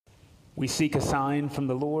We seek a sign from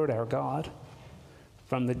the Lord our God.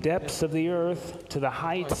 From the depths of the earth to the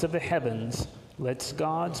heights of the heavens, let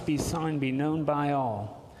God's sign be known by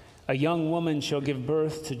all. A young woman shall give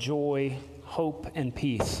birth to joy, hope, and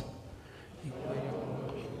peace.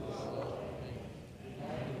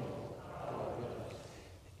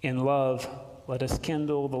 In love, let us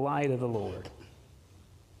kindle the light of the Lord.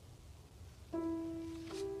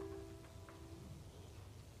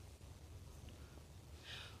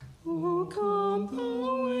 O come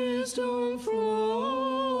the wisdom from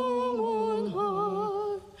on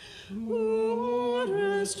high, who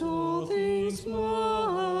orderest all things mightily.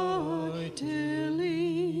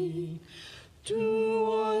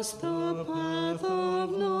 To us the path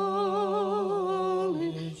of knowledge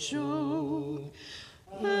show,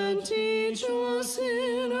 and teach us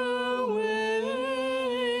in our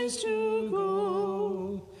ways to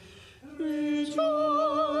go.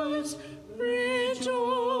 Rejoice,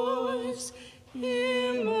 rejoice,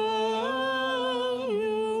 Emmanuel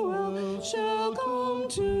shall come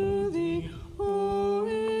to thee, O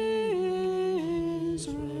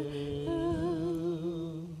Israel.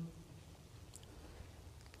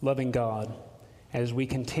 Loving God, as we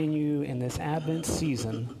continue in this Advent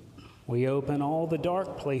season, we open all the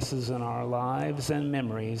dark places in our lives and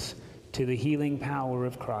memories to the healing power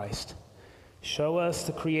of Christ. Show us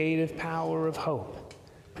the creative power of hope.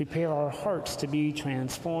 Prepare our hearts to be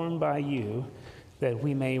transformed by you, that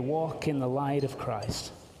we may walk in the light of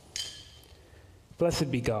Christ.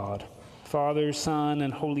 Blessed be God, Father, Son,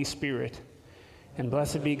 and Holy Spirit, and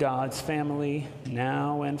blessed be God's family,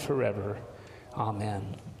 now and forever.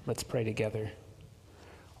 Amen. Let's pray together.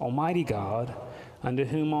 Almighty God, unto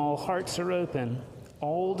whom all hearts are open,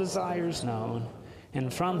 all desires known,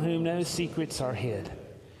 and from whom no secrets are hid,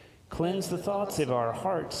 cleanse the thoughts of our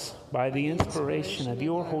hearts by the inspiration of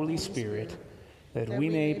your Holy Spirit, that we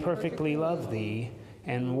may perfectly love thee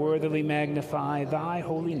and worthily magnify thy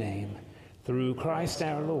holy name, through Christ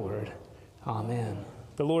our Lord. Amen.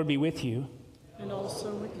 The Lord be with you. And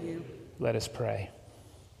also with you. Let us pray.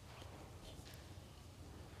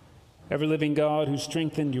 Ever-living God, who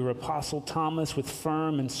strengthened your apostle Thomas with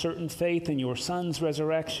firm and certain faith in your Son's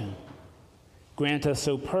resurrection, grant us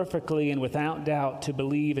so perfectly and without doubt to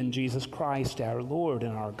believe in Jesus Christ, our Lord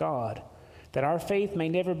and our God, that our faith may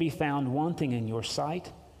never be found wanting in your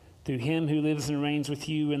sight, through him who lives and reigns with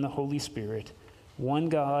you in the Holy Spirit, one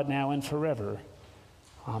God, now and forever.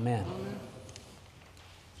 Amen. Amen.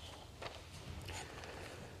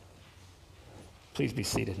 Please be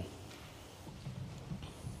seated.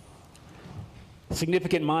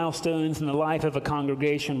 Significant milestones in the life of a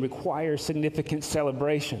congregation require significant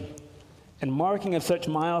celebration and marking of such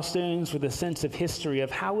milestones with a sense of history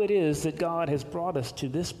of how it is that God has brought us to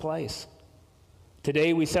this place.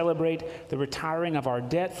 Today we celebrate the retiring of our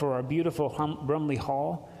debt for our beautiful Brumley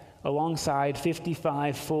Hall, alongside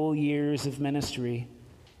 55 full years of ministry,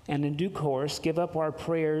 and in due course give up our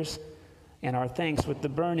prayers and our thanks with the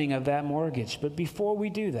burning of that mortgage. But before we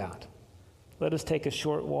do that, let us take a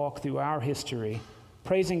short walk through our history,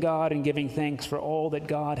 praising God and giving thanks for all that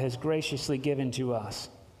God has graciously given to us.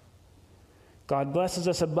 God blesses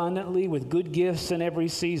us abundantly with good gifts in every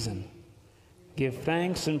season. Give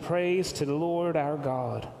thanks and praise to the Lord our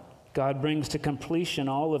God. God brings to completion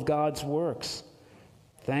all of God's works.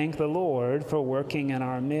 Thank the Lord for working in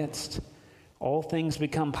our midst. All things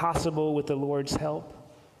become possible with the Lord's help.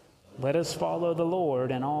 Let us follow the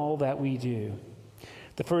Lord in all that we do.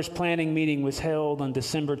 The first planning meeting was held on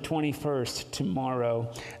December 21st, tomorrow,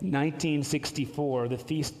 1964, the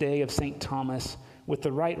feast day of St. Thomas, with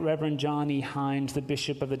the Right Reverend John E. Hines, the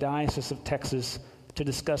Bishop of the Diocese of Texas, to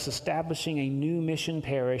discuss establishing a new mission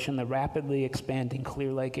parish in the rapidly expanding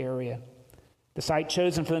Clear Lake area. The site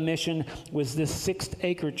chosen for the mission was this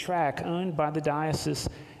 6-acre tract owned by the diocese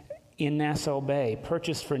in Nassau Bay,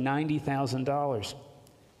 purchased for $90,000.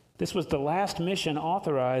 This was the last mission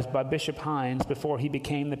authorized by Bishop Hines before he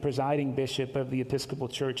became the presiding bishop of the Episcopal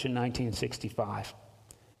Church in 1965.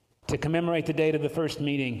 To commemorate the date of the first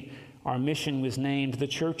meeting, our mission was named the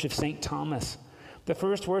Church of St. Thomas. The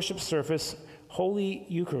first worship service, Holy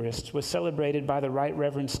Eucharist, was celebrated by the Right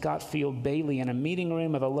Reverend Scott Field Bailey in a meeting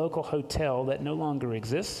room of a local hotel that no longer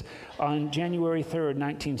exists on January 3rd,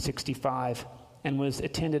 1965, and was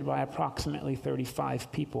attended by approximately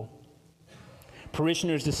 35 people.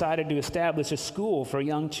 Parishioners decided to establish a school for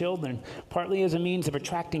young children, partly as a means of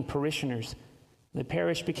attracting parishioners. The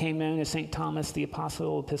parish became known as St. Thomas the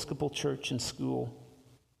Apostle Episcopal Church and School.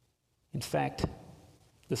 In fact,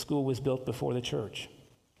 the school was built before the church.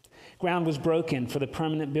 Ground was broken for the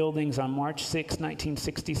permanent buildings on March 6,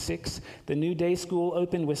 1966. The new day school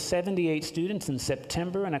opened with 78 students in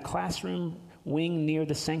September and a classroom wing near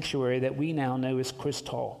the sanctuary that we now know as Christ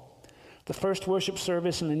Hall. The first worship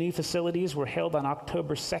service in the new facilities were held on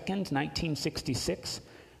October 2nd, 1966,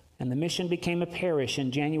 and the mission became a parish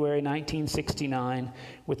in January 1969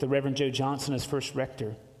 with the Reverend Joe Johnson as first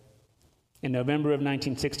rector. In November of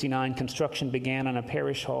 1969, construction began on a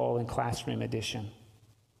parish hall and classroom addition.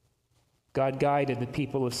 God guided the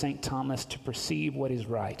people of St. Thomas to perceive what is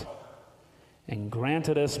right and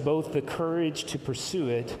granted us both the courage to pursue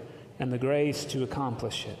it and the grace to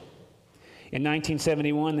accomplish it. In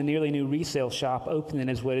 1971, the nearly new resale shop opened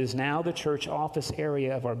in what is now the church office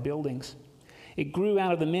area of our buildings. It grew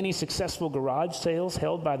out of the many successful garage sales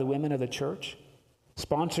held by the women of the church.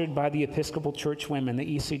 Sponsored by the Episcopal Church Women,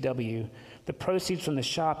 the ECW, the proceeds from the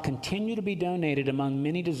shop continue to be donated among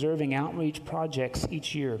many deserving outreach projects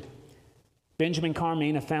each year. Benjamin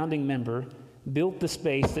Carmine, a founding member, built the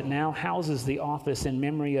space that now houses the office in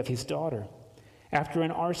memory of his daughter. After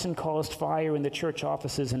an arson caused fire in the church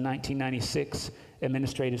offices in 1996,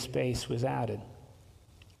 administrative space was added.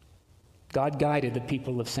 God guided the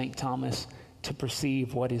people of St. Thomas to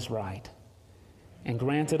perceive what is right and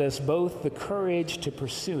granted us both the courage to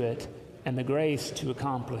pursue it and the grace to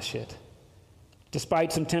accomplish it.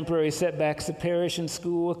 Despite some temporary setbacks, the parish and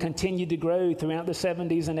school continued to grow throughout the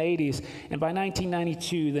 70s and 80s, and by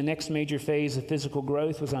 1992, the next major phase of physical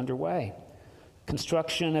growth was underway.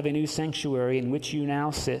 Construction of a new sanctuary in which you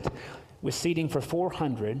now sit, with seating for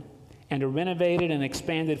 400, and a renovated and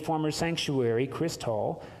expanded former sanctuary, Christ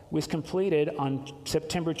Hall, was completed on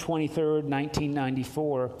September 23,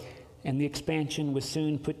 1994, and the expansion was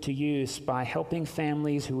soon put to use by helping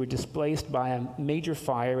families who were displaced by a major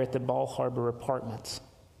fire at the Ball Harbor Apartments.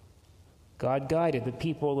 God guided the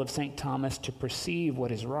people of St. Thomas to perceive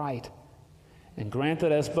what is right and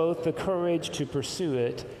granted us both the courage to pursue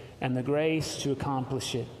it and the grace to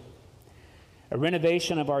accomplish it. A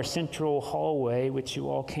renovation of our central hallway, which you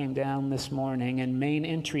all came down this morning, and main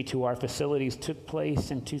entry to our facilities took place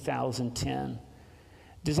in 2010.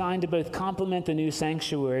 Designed to both complement the new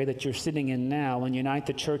sanctuary that you're sitting in now and unite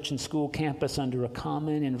the church and school campus under a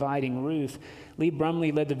common, inviting roof, Lee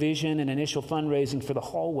Brumley led the vision and initial fundraising for the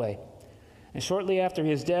hallway. And shortly after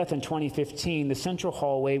his death in 2015, the central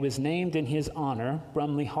hallway was named in his honor,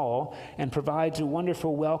 Brumley Hall, and provides a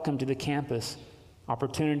wonderful welcome to the campus,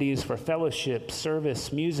 opportunities for fellowship,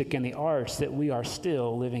 service, music, and the arts that we are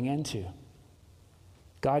still living into.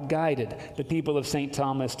 God guided the people of St.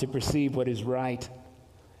 Thomas to perceive what is right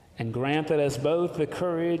and granted us both the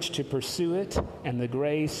courage to pursue it and the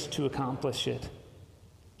grace to accomplish it.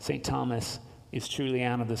 St. Thomas is truly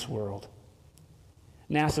out of this world.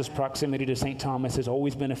 NASA's proximity to St. Thomas has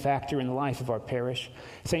always been a factor in the life of our parish.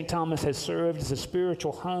 St. Thomas has served as a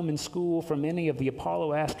spiritual home and school for many of the Apollo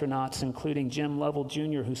astronauts, including Jim Lovell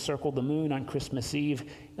Jr., who circled the moon on Christmas Eve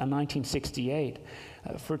in 1968.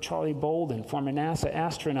 For Charlie Bolden, former NASA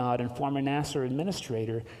astronaut and former NASA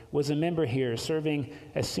administrator, was a member here, serving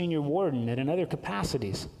as senior warden and in other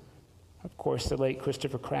capacities. Of course, the late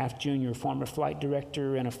Christopher Kraft Jr., former flight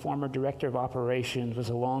director and a former director of operations, was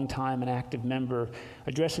a long-time and active member,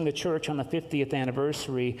 addressing the church on the 50th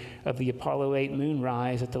anniversary of the Apollo 8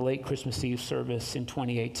 moonrise at the late Christmas Eve service in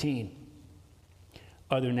 2018.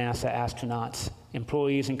 Other NASA astronauts,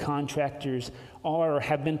 employees, and contractors are or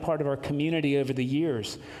have been part of our community over the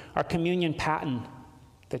years. Our communion paten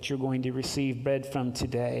that you're going to receive bread from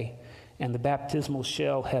today and the baptismal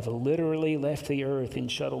shell have literally left the earth in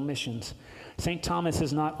shuttle missions. St. Thomas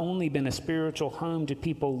has not only been a spiritual home to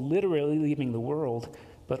people literally leaving the world,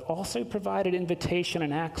 but also provided invitation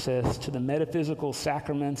and access to the metaphysical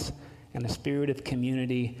sacraments and the spirit of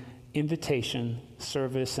community, invitation,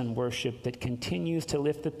 service, and worship that continues to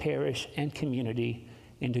lift the parish and community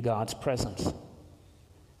into God's presence.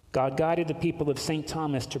 God guided the people of St.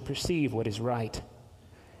 Thomas to perceive what is right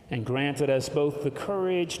and granted us both the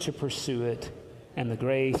courage to pursue it and the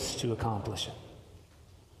grace to accomplish it.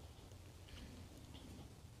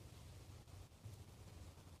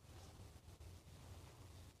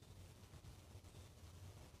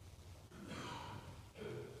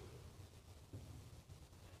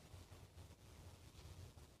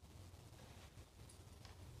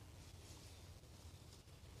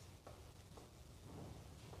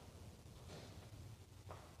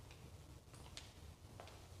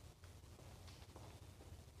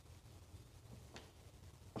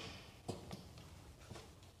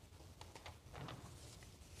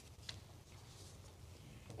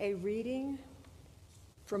 A reading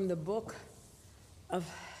from the book of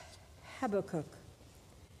Habakkuk.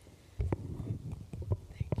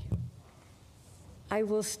 Thank you. I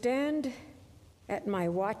will stand at my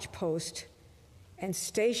watch post and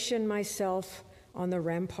station myself on the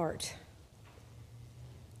rampart.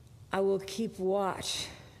 I will keep watch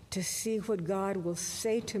to see what God will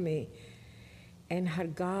say to me and how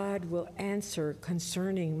God will answer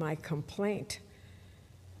concerning my complaint.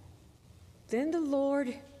 Then the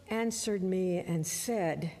Lord answered me and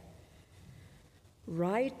said,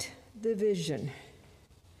 write the vision,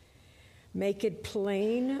 make it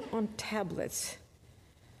plain on tablets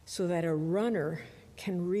so that a runner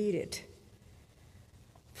can read it.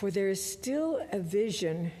 For there is still a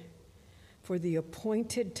vision for the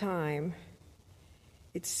appointed time.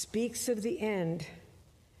 It speaks of the end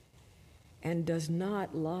and does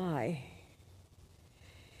not lie.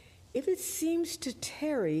 If it seems to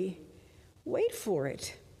tarry, wait for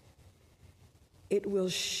it. It will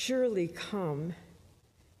surely come.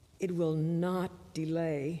 It will not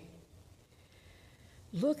delay.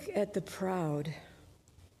 Look at the proud.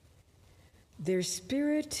 Their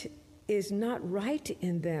spirit is not right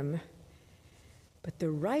in them, but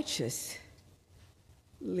the righteous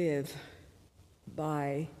live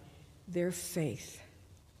by their faith.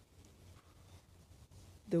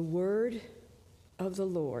 The word of the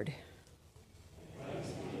Lord.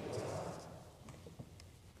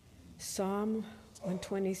 Psalm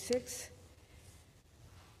 126.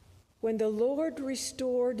 When the Lord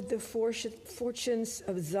restored the fortunes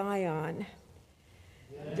of Zion,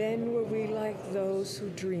 then were we like those who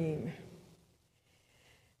dream.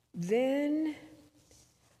 Then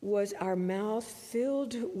was our mouth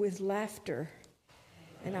filled with laughter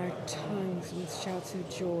and our tongues with shouts of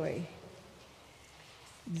joy.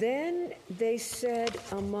 Then they said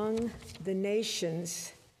among the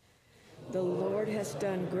nations, the Lord has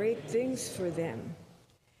done great things for them.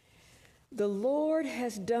 The Lord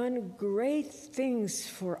has done great things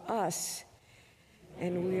for us,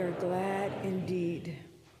 and we are glad indeed.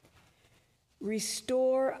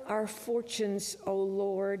 Restore our fortunes, O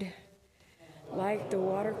Lord, like the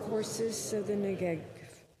watercourses of the Negev.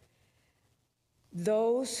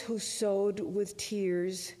 Those who sowed with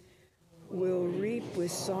tears will reap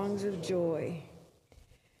with songs of joy.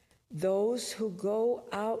 Those who go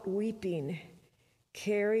out weeping,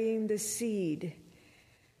 carrying the seed,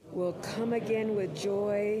 will come again with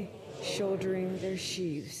joy, shouldering their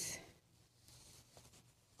sheaves.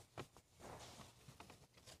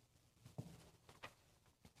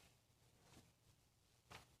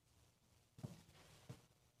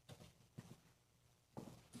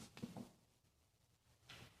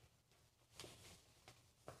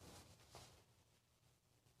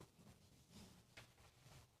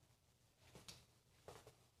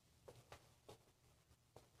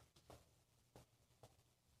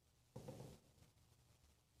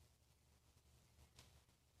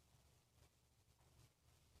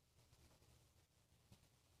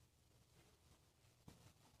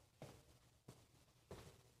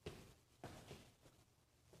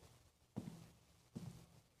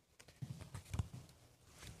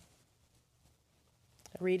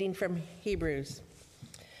 Reading from Hebrews.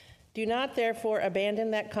 Do not therefore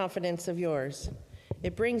abandon that confidence of yours.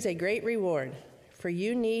 It brings a great reward, for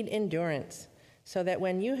you need endurance, so that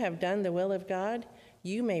when you have done the will of God,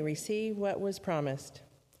 you may receive what was promised.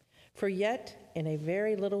 For yet in a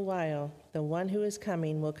very little while, the one who is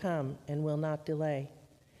coming will come and will not delay.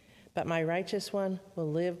 But my righteous one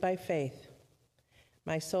will live by faith.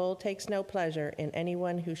 My soul takes no pleasure in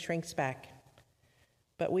anyone who shrinks back.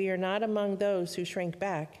 But we are not among those who shrink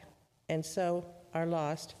back and so are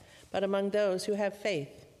lost, but among those who have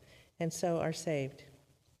faith and so are saved.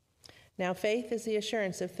 Now faith is the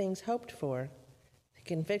assurance of things hoped for, the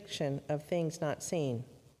conviction of things not seen.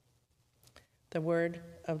 The word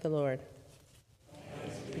of the Lord.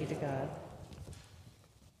 Thanks be to God.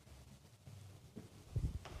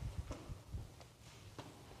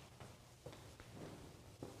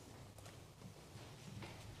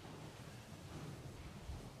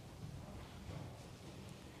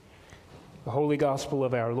 The Holy Gospel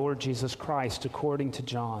of our Lord Jesus Christ according to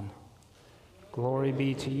John. Glory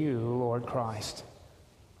be to you, Lord Christ.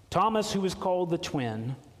 Thomas, who was called the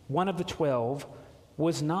twin, one of the 12,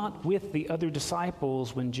 was not with the other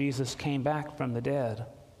disciples when Jesus came back from the dead.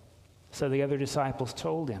 So the other disciples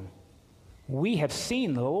told him, "We have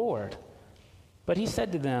seen the Lord." But he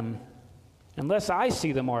said to them, "Unless I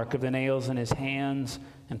see the mark of the nails in his hands,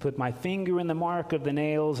 and put my finger in the mark of the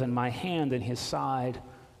nails and my hand in his side,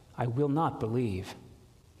 I will not believe."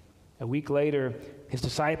 A week later, his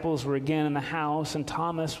disciples were again in the house, and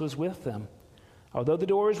Thomas was with them. Although the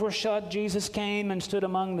doors were shut, Jesus came and stood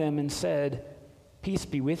among them and said, "Peace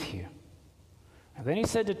be with you." And then he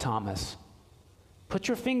said to Thomas, "Put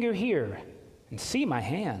your finger here and see my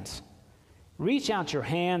hands. Reach out your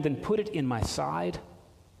hand and put it in my side.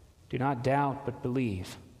 Do not doubt, but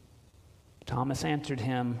believe." Thomas answered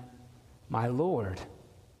him, "My Lord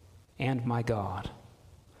and my God."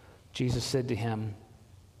 Jesus said to him,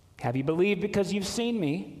 "Have you believed because you've seen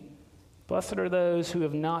me? Blessed are those who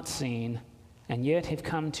have not seen and yet have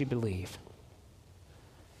come to believe."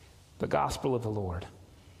 The Gospel of the Lord.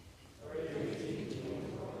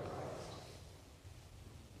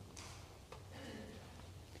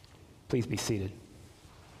 Please be seated.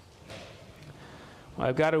 Well,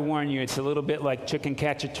 I've got to warn you, it's a little bit like chicken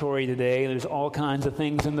cacciatore today. There's all kinds of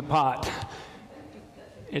things in the pot.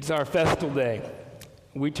 It's our festal day.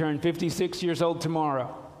 We turn 56 years old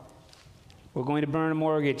tomorrow. We're going to burn a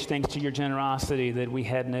mortgage thanks to your generosity that we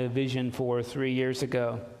had no vision for 3 years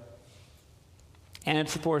ago. And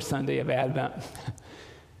it's the fourth Sunday of Advent.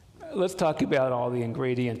 Let's talk about all the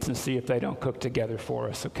ingredients and see if they don't cook together for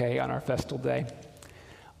us, okay, on our festal day.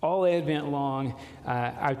 All Advent long,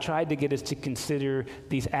 I've tried to get us to consider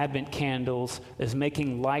these Advent candles as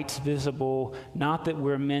making lights visible, not that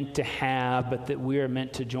we're meant to have, but that we're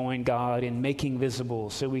meant to join God in making visible.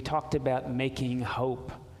 So we talked about making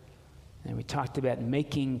hope, and we talked about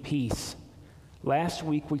making peace. Last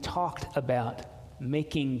week we talked about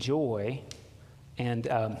making joy, and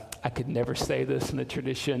I could never say this in the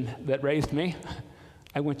tradition that raised me.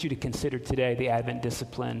 I want you to consider today the Advent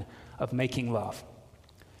discipline of making love.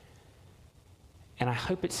 And I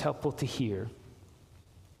hope it's helpful to hear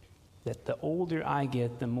that the older I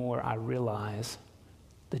get, the more I realize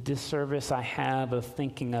the disservice I have of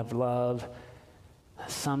thinking of love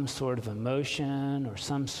as some sort of emotion or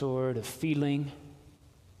some sort of feeling.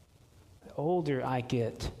 The older I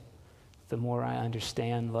get, the more I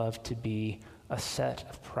understand love to be a set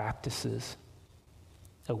of practices,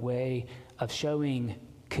 a way of showing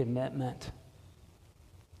commitment,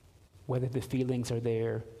 whether the feelings are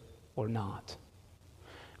there or not.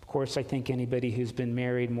 Of course, I think anybody who's been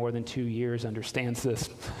married more than 2 years understands this.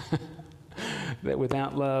 That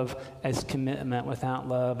without love as commitment, without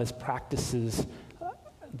love as practices,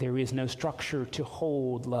 there is no structure to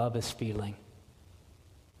hold love as feeling.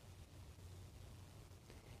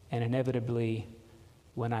 And inevitably,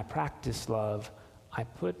 when I practice love, I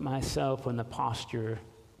put myself in the posture,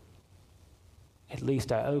 at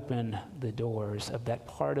least I open the doors of that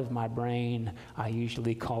part of my brain I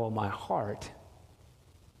usually call my heart,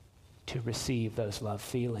 to receive those love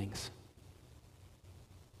feelings.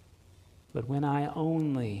 But when I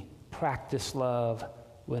only practice love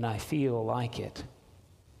when I feel like it,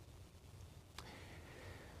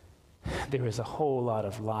 there is a whole lot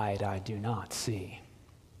of light I do not see.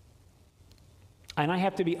 And I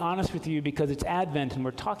have to be honest with you because it's Advent and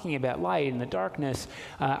we're talking about light in the darkness.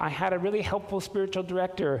 I had a really helpful spiritual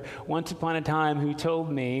director once upon a time who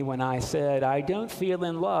told me when I said, I don't feel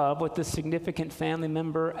in love with a significant family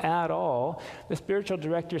member at all. The spiritual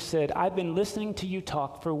director said, I've been listening to you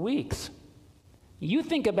talk for weeks. You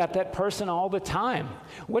think about that person all the time.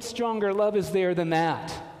 What stronger love is there than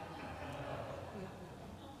that?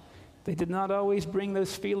 They did not always bring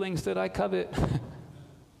those feelings that I covet.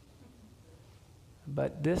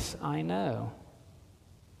 But this I know,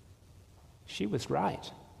 she was right.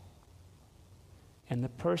 And the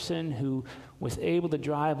person who was able to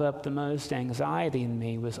drive up the most anxiety in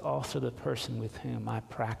me was also the person with whom I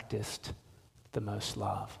practiced the most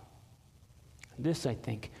love. This, I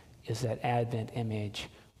think, is that Advent image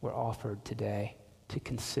we're offered today to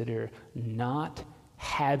consider not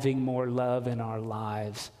having more love in our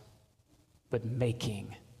lives, but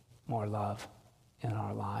making more love in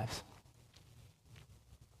our lives.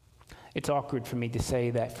 It's awkward for me to say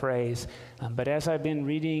that phrase, but as I've been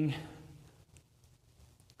reading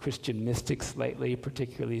Christian mystics lately,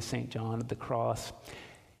 particularly St. John of the Cross,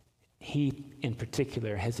 he in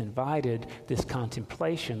particular has invited this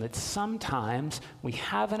contemplation that sometimes we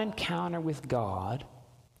have an encounter with God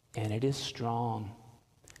and it is strong.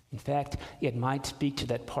 In fact, it might speak to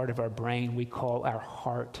that part of our brain we call our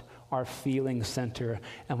heart, our feeling center,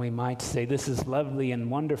 and we might say, this is lovely and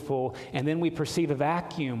wonderful, and then we perceive a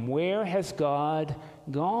vacuum. Where has God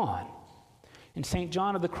gone? And St.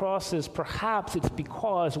 John of the Cross says, perhaps it's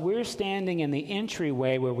because we're standing in the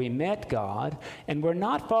entryway where we met God, and we're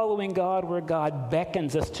not following God where God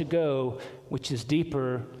beckons us to go, which is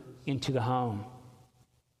deeper into the home.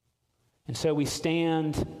 And so we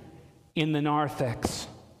stand in the narthex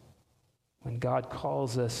when God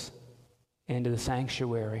calls us into the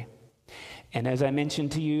sanctuary. And as I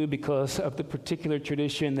mentioned to you, because of the particular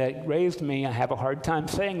tradition that raised me, I have a hard time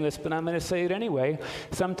saying this, but I'm going to say it anyway.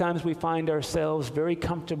 Sometimes we find ourselves very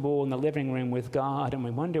comfortable in the living room with God, and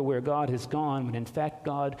we wonder where God has gone, when in fact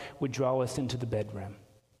God would draw us into the bedroom.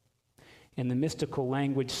 In the mystical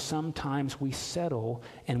language, sometimes we settle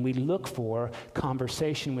and we look for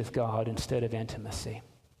conversation with God instead of intimacy.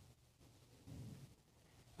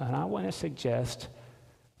 And I want to suggest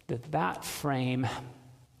that frame,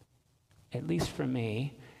 at least for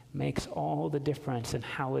me, makes all the difference in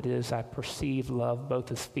how it is I perceive love,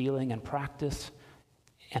 both as feeling and practice.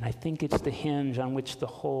 And I think it's the hinge on which the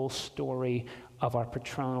whole story of our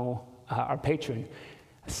patron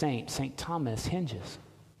saint, St. Thomas, hinges.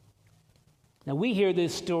 Now, we hear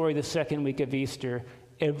this story the second week of Easter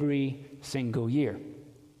every single year.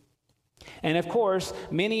 And of course,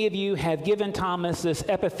 many of you have given Thomas this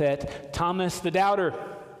epithet, Thomas the Doubter,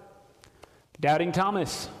 Doubting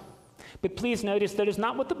Thomas. But please notice that is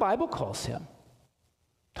not what the Bible calls him.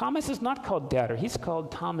 Thomas is not called Doubter. He's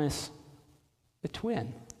called Thomas the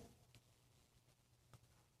Twin.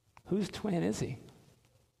 Whose twin is he?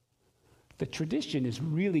 The tradition is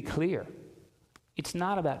really clear. It's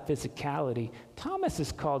not about physicality. Thomas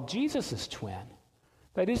is called Jesus' twin.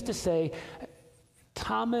 That is to say,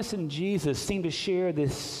 Thomas and Jesus seem to share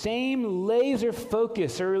this same laser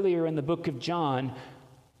focus earlier in the book of John.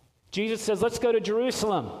 Jesus says, let's go to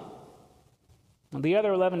Jerusalem. And the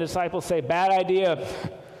other 11 disciples say, bad idea.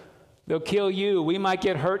 They'll kill you. We might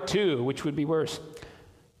get hurt too, which would be worse.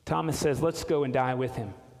 Thomas says, let's go and die with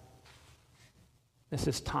him. This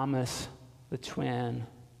is Thomas, the twin,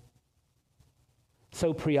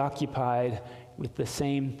 so preoccupied with the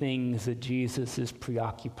same things that Jesus is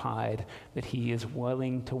preoccupied, that he is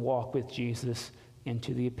willing to walk with Jesus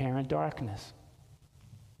into the apparent darkness.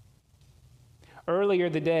 Earlier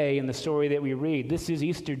the day in the story that we read, this is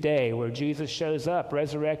Easter Day, where Jesus shows up,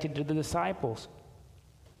 resurrected, to the disciples.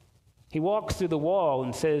 He walks through the wall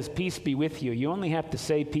and says, peace be with you. You only have to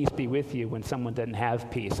say peace be with you when someone doesn't have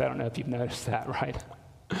peace. I don't know if you've noticed that, right?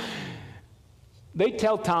 They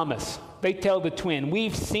tell Thomas, they tell the twin,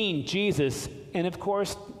 we've seen Jesus. And of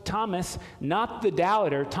course, Thomas, not the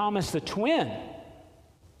doubter, Thomas the twin,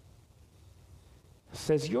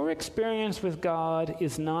 says, your experience with God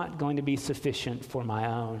is not going to be sufficient for my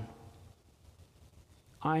own.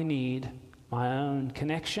 I need my own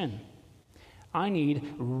connection. I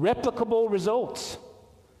need replicable results.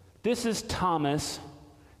 This is Thomas,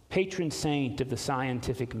 patron saint of the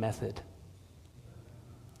scientific method.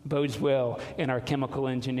 Bodes well in our chemical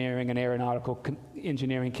engineering and aeronautical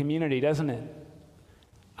engineering community, doesn't it?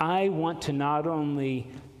 I want to not only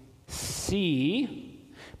see,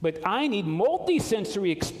 but I need multi-sensory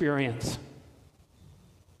experience.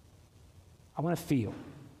 I want to feel.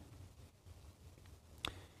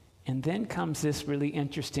 And then comes this really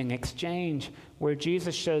interesting exchange where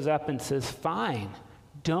Jesus shows up and says, fine,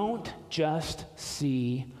 don't just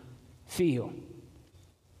see, feel.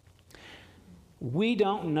 We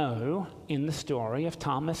don't know in the story if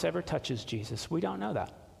Thomas ever touches Jesus. We don't know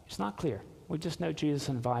that. It's not clear. We just know Jesus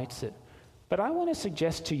invites it. But I want to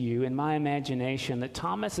suggest to you in my imagination that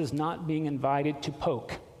Thomas is not being invited to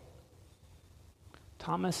poke.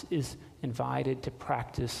 Thomas is invited to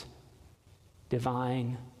practice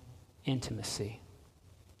divine intimacy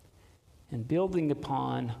and building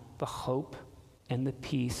upon the hope and the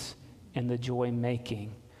peace and the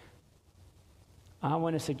joy-making. I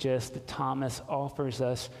want to suggest that Thomas offers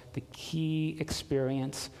us the key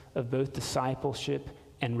experience of both discipleship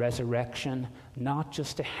and resurrection, not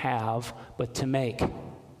just to have, but to make.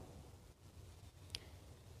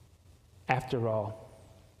 After all,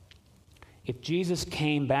 if Jesus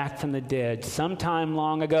came back from the dead sometime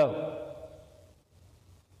long ago,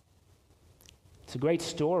 it's a great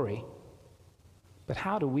story, but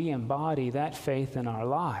how do we embody that faith in our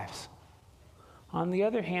lives? On the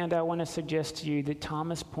other hand, I want to suggest to you that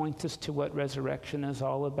Thomas points us to what resurrection is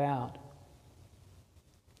all about.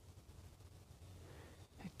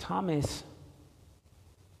 Thomas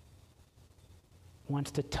wants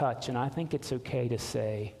to touch, and I think it's okay to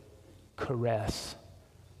say, caress,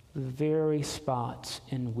 the very spots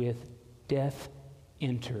in which death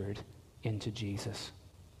entered into Jesus.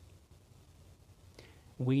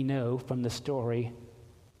 We know from the story,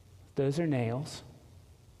 those are nails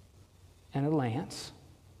and a lance.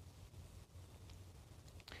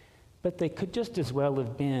 But they could just as well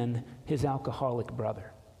have been his alcoholic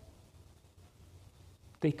brother.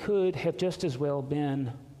 They could have just as well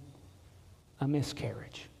been a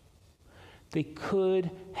miscarriage. They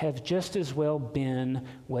could have just as well been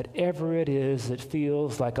whatever it is that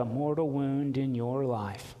feels like a mortal wound in your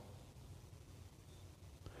life.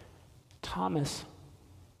 Thomas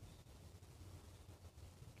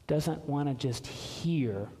doesn't want to just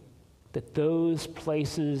hear that those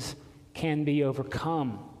places can be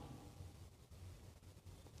overcome,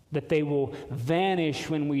 that they will vanish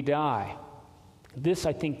when we die. This,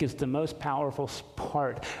 I think, is the most powerful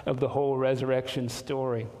part of the whole resurrection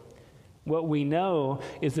story. What we know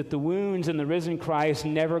is that the wounds in the risen Christ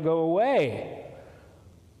never go away.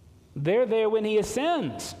 They're there when he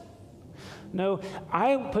ascends. No,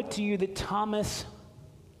 I put to you that Thomas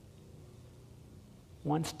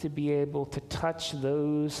wants to be able to touch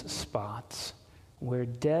those spots where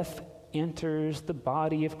death enters the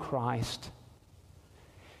body of Christ,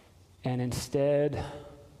 and instead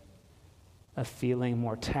of feeling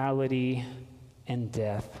mortality and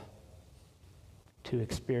death, to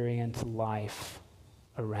experience life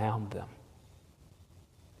around them.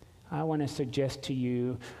 I want to suggest to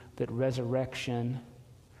you that resurrection,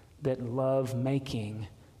 that love making,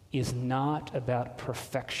 is not about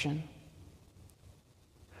perfection.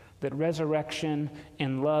 That resurrection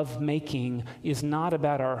and love making is not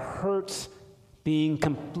about our hurts being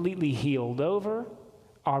completely healed over,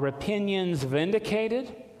 our opinions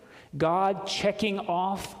vindicated, God checking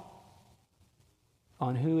off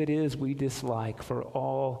on who it is we dislike for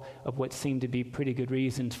all of what seem to be pretty good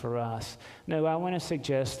reasons for us. No, I want to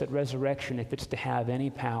suggest that resurrection, if it's to have any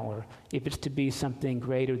power, if it's to be something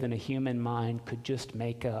greater than a human mind could just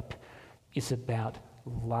make up, is about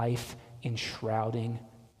life enshrouding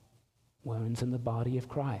wounds in the body of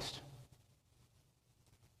Christ.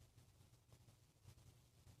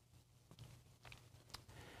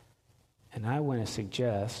 And I want to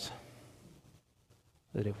suggest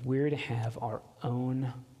that if we're to have our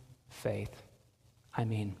own faith, I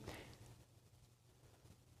mean,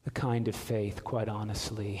 the kind of faith, quite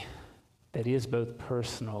honestly, that is both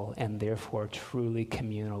personal and therefore truly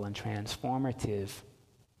communal and transformative,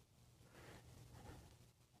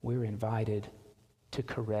 we're invited to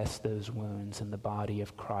caress those wounds in the body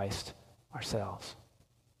of Christ ourselves.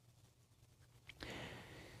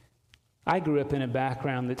 I grew up in a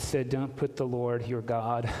background that said, don't put the Lord, your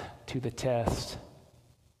God, to the test.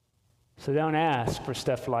 So don't ask for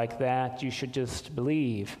stuff like that. You should just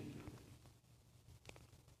believe.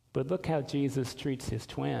 But look how Jesus treats his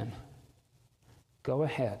twin. Go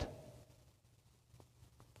ahead.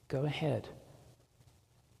 Go ahead.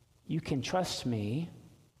 You can trust me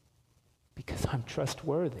because I'm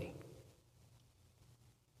trustworthy.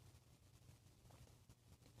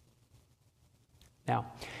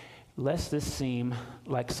 Now, lest this seem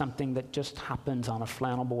like something that just happens on a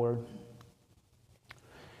flannel board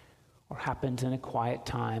or happens in a quiet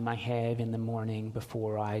time I have in the morning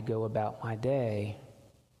before I go about my day,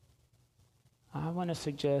 I want to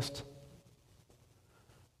suggest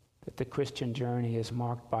that the Christian journey is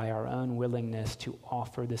marked by our own willingness to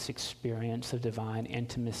offer this experience of divine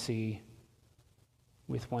intimacy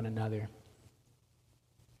with one another.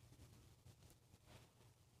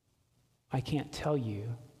 I can't tell you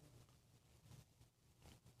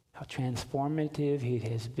how transformative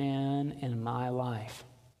it has been in my life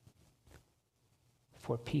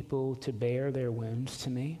for people to bear their wounds to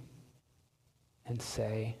me and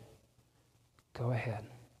say, go ahead.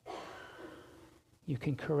 You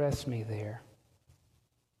can caress me there.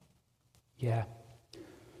 Yeah.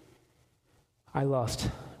 I lost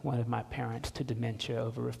one of my parents to dementia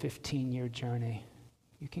over a 15-year journey.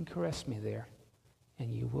 You can caress me there,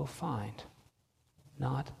 and you will find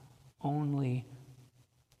not only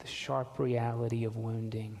the sharp reality of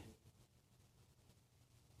wounding,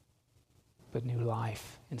 but new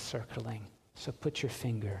life encircling. So put your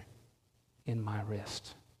finger in my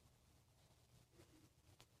wrist.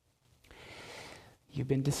 You've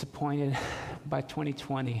been disappointed by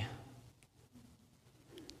 2020.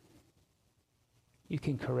 You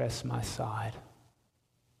can caress my side.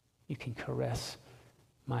 You can caress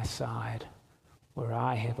my side where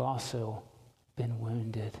I have also been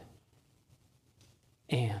wounded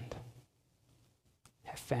and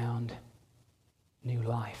have found new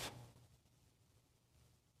life.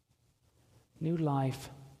 New life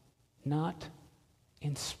not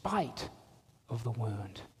in spite of the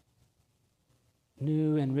wound.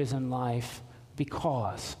 New and risen life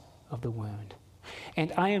because of the wound.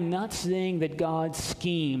 And I am not saying that God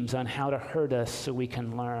schemes on how to hurt us so we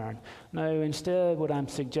can learn. No, instead what I'm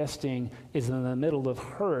suggesting is in the middle of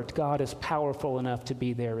hurt, God is powerful enough to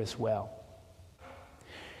be there as well.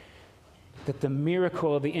 That the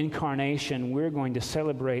miracle of the incarnation we're going to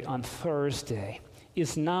celebrate on Thursday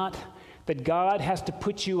is not that God has to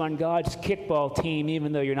put you on God's kickball team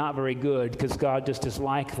even though you're not very good, because God just is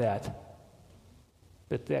like that.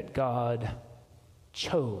 But that God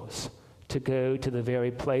chose to go to the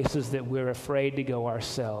very places that we're afraid to go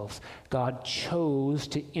ourselves. God chose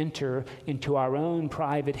to enter into our own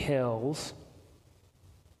private hells.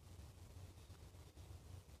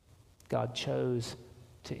 God chose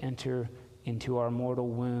to enter into our mortal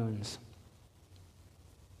wounds.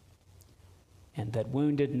 And that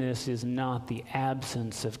woundedness is not the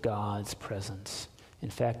absence of God's presence. In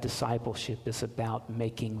fact, discipleship is about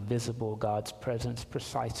making visible God's presence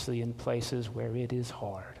precisely in places where it is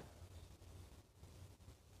hard.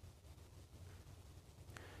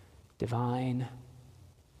 Divine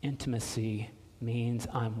intimacy means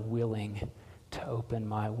I'm willing to open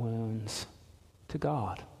my wounds to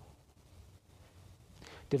God.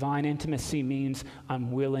 Divine intimacy means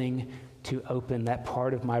I'm willing to open that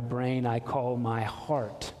part of my brain I call my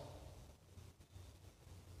heart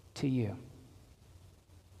to you.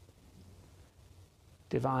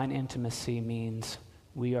 Divine intimacy means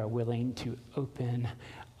we are willing to open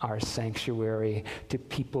our sanctuary to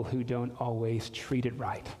people who don't always treat it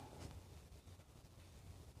right.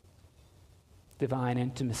 Divine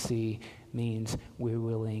intimacy means we're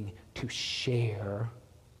willing to share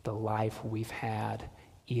the life we've had,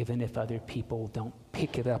 even if other people don't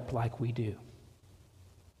pick it up like we do.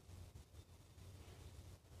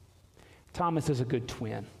 Thomas is a good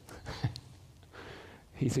twin.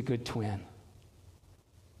 He's a good twin.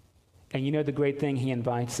 And you know the great thing he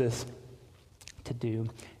invites us to do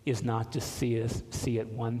is not just see it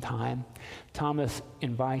one time. Thomas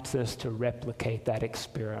invites us to replicate that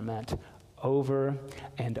experiment over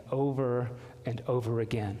and over and over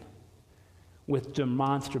again with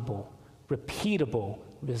demonstrable, repeatable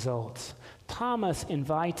results. Thomas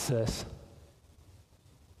invites us,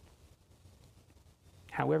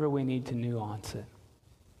 however we need to nuance it,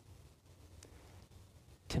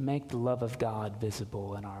 to make the love of God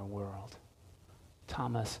visible in our world.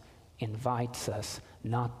 Thomas invites us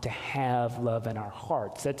not to have love in our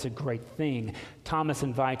hearts. That's a great thing. Thomas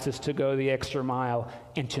invites us to go the extra mile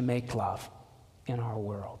and to make love in our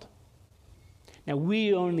world. Now,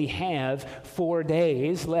 we only have 4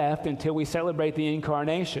 days left until we celebrate the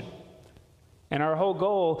incarnation. And our whole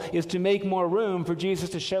goal is to make more room for Jesus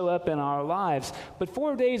to show up in our lives. But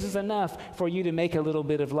 4 days is enough for you to make a little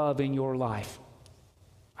bit of love in your life.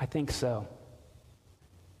 I think so.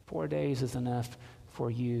 4 days is enough for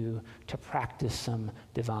you to practice some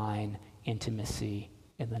divine intimacy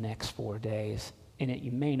in the next 4 days. And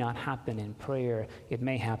it may not happen in prayer. It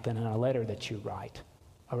may happen in a letter that you write,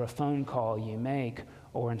 or a phone call you make,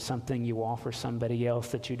 or in something you offer somebody else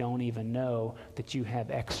that you don't even know that you have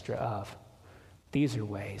extra of. These are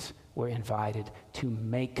ways we're invited to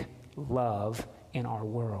make love in our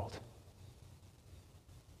world.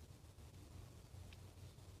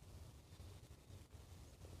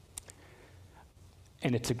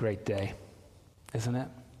 And it's a great day, isn't it?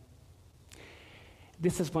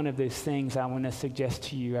 This is one of those things I want to suggest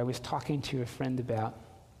to you. I was talking to a friend about.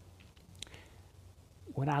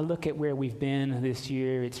 When I look at where we've been this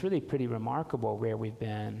year, it's really pretty remarkable where we've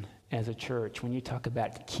been as a church. When you talk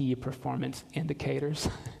about key performance indicators,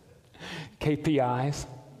 KPIs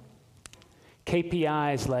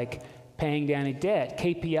like paying down a debt,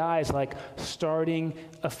 KPIs like starting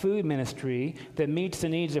a food ministry that meets the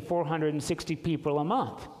needs of 460 people a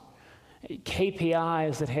month,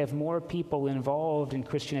 KPIs that have more people involved in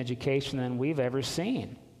Christian education than we've ever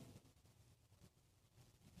seen.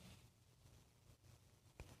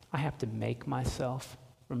 I have to make myself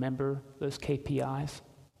remember those KPIs,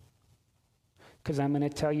 because I'm going to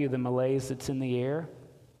tell you the malaise that's in the air,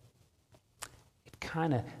 it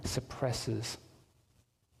kind of suppresses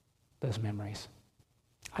those memories.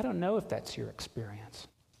 I don't know if that's your experience.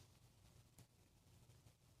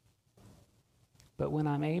 But when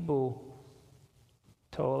I'm able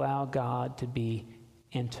to allow God to be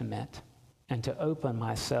intimate and to open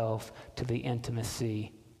myself to the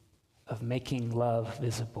intimacy of making love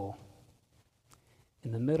visible,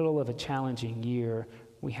 in the middle of a challenging year,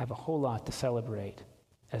 we have a whole lot to celebrate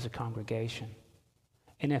as a congregation.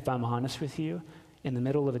 And if I'm honest with you, in the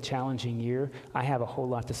middle of a challenging year, I have a whole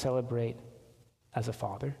lot to celebrate as a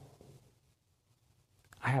father.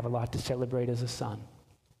 I have a lot to celebrate as a son.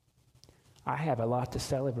 I have a lot to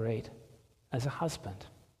celebrate as a husband.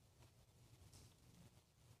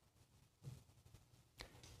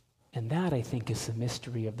 And that, I think, is the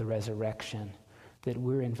mystery of the resurrection, that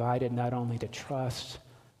we're invited not only to trust,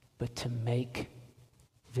 but to make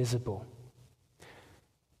visible.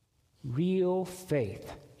 Real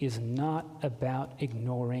faith is not about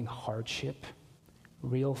ignoring hardship.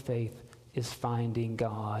 Real faith is finding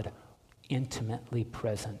God intimately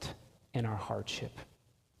present in our hardship.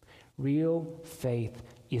 Real faith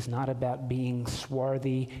is not about being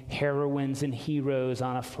swarthy heroines and heroes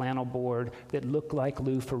on a flannel board that look like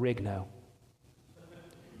Lou Ferrigno.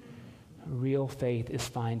 Real faith is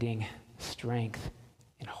finding strength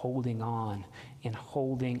in holding on, in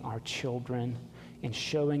holding our children, in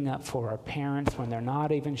showing up for our parents when they're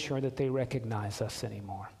not even sure that they recognize us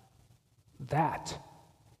anymore. That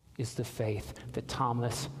is the faith that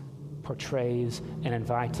Thomas portrays and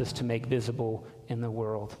invites us to make visible in the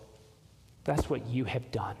world. That's what you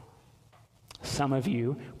have done. Some of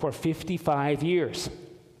you for 55 years.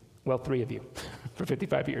 Well, 3 of you for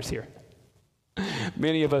 55 years here.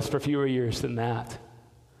 Many of us for fewer years than that.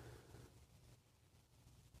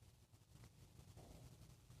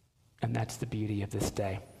 And that's the beauty of this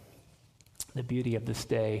day. The beauty of this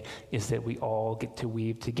day is that we all get to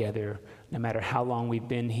weave together, no matter how long we've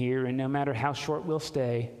been here and no matter how short we'll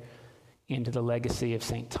stay, into the legacy of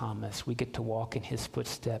St. Thomas. We get to walk in his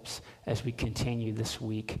footsteps as we continue this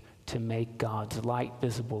week to make God's light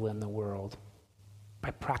visible in the world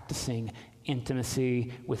by practicing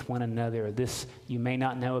intimacy with one another. This you may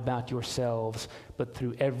not know about yourselves, but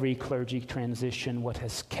through every clergy transition, what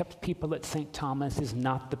has kept people at St. Thomas is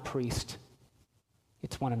not the priest,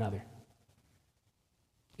 it's one another.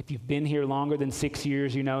 If you've been here longer than 6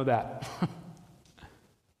 years, you know that.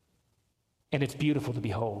 And it's beautiful to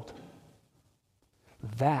behold.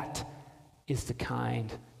 That is the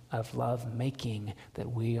kind of love-making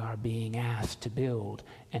that we are being asked to build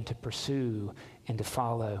and to pursue and to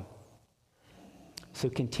follow. So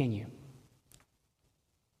continue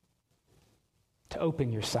to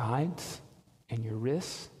open your sides and your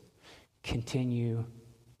wrists. Continue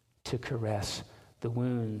to caress the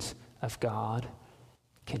wounds of God.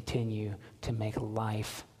 Continue to make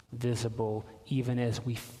life visible, even as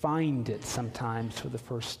we find it sometimes for the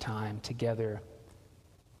first time together.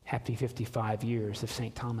 Happy 55 years of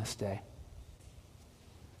St. Thomas Day.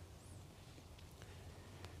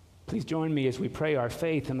 Please join me as we pray our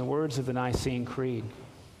faith in the words of the Nicene Creed.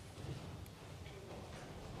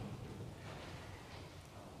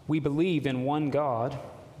 We believe in one God,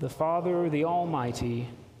 the Father, the Almighty,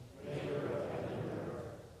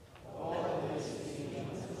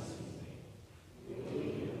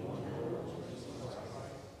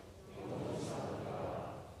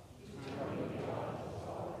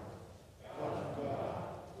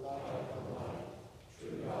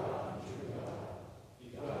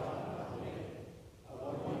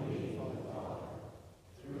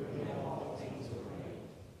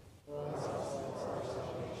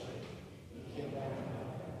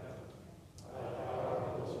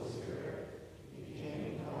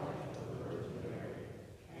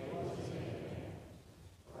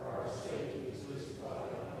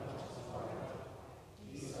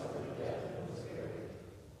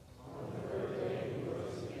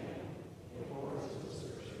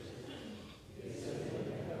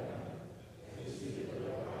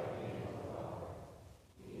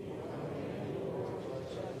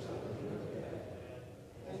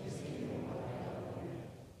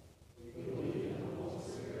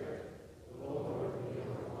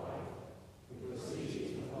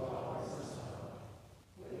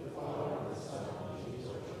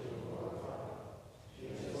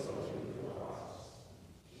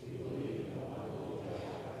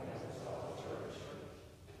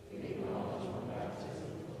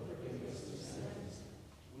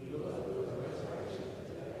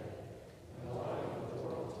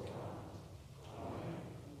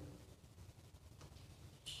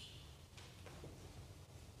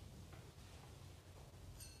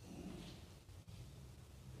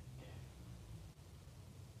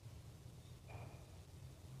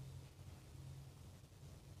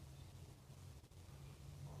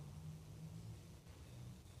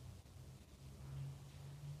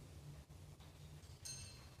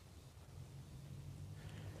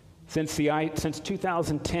 Since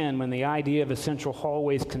 2010, when the idea of a central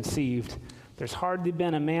hallway is conceived, there's hardly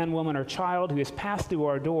been a man, woman, or child who has passed through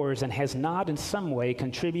our doors and has not in some way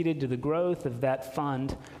contributed to the growth of that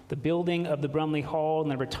fund, the building of the Brumley Hall, and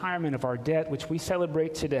the retirement of our debt, which we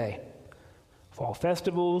celebrate today. Fall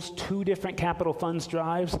festivals, 2 different capital funds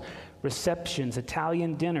drives, receptions,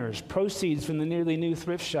 Italian dinners, proceeds from the nearly new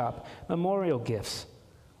thrift shop, memorial gifts,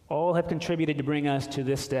 all have contributed to bring us to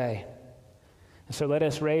this day. And so let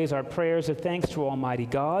us raise our prayers of thanks to Almighty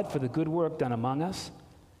God for the good work done among us.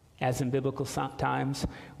 As in biblical times,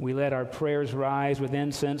 we let our prayers rise with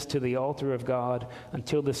incense to the altar of God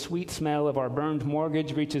until the sweet smell of our burned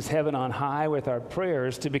mortgage reaches heaven on high, with our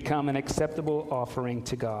prayers to become an acceptable offering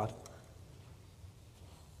to God.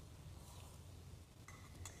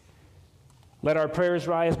 Let our prayers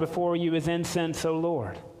rise before you as incense, O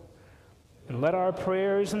Lord. And let our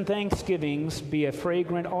prayers and thanksgivings be a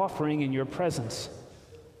fragrant offering in your presence.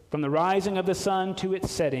 From the rising of the sun to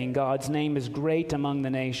its setting, God's name is great among the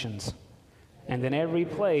nations. And in every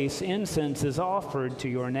place incense is offered to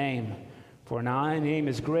your name. For thy name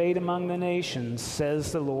is great among the nations,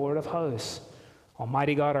 says the Lord of hosts.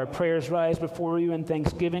 Almighty God, our prayers rise before you in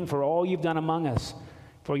thanksgiving for all you've done among us,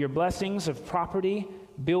 for your blessings of property,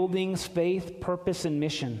 buildings, faith, purpose, and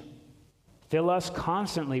mission. Fill us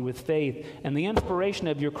constantly with faith and the inspiration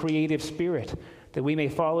of your creative spirit, that we may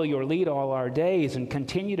follow your lead all our days and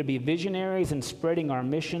continue to be visionaries in spreading our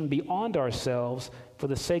mission beyond ourselves for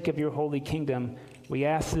the sake of your holy kingdom. We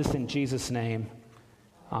ask this in Jesus' name.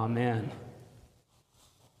 Amen.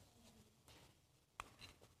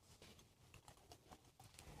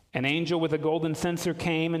 An angel with a golden censer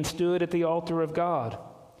came and stood at the altar of God.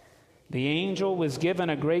 The angel was given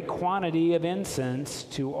a great quantity of incense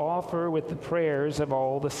to offer with the prayers of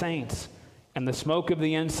all the saints. And the smoke of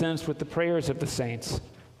the incense with the prayers of the saints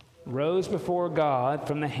rose before God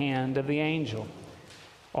from the hand of the angel.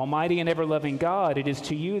 Almighty and ever-loving God, it is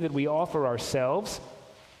to you that we offer ourselves,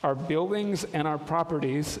 our buildings and our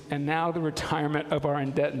properties, and now the retirement of our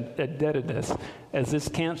indebtedness. As this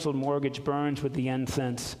canceled mortgage burns with the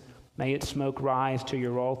incense, may its smoke rise to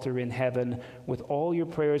your altar in heaven with all your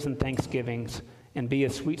prayers and thanksgivings, and be a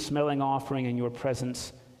sweet-smelling offering in your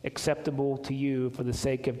presence, acceptable to you for the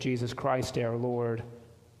sake of Jesus Christ our Lord.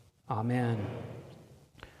 Amen.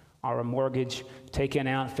 Our mortgage taken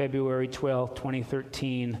out February 12,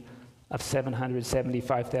 2013 of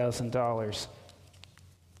 $775,000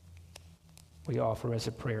 we offer as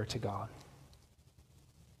a prayer to God.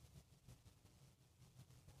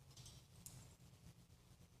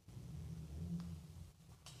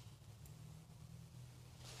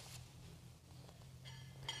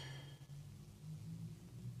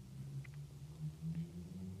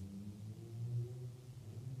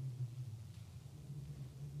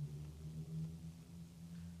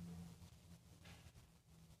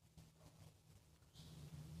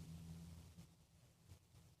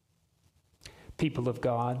 People of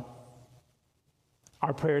God,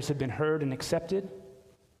 our prayers have been heard and accepted.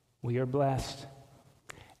 We are blessed,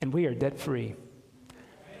 and we are debt-free.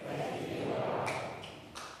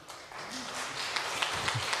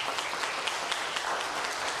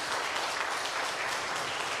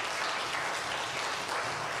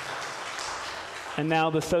 And now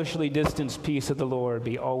the socially distanced peace of the Lord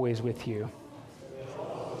be always with you.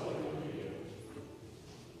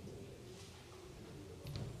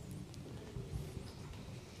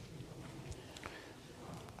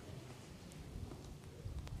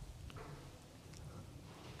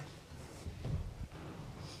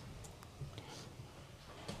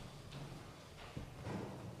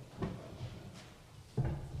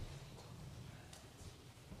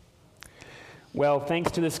 Well,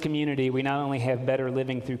 thanks to this community, we not only have better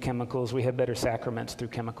living through chemicals, we have better sacraments through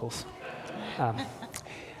chemicals.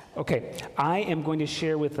 Okay, I am going to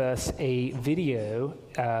share with us a video.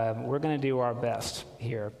 We're going to do our best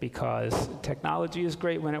here because technology is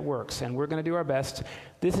great when it works, and we're going to do our best.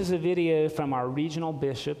 This is a video from our regional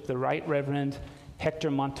bishop, the Right Reverend Hector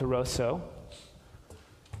Monterroso.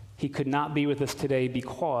 He could not be with us today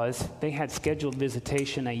because they had scheduled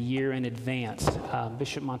visitation a year in advance.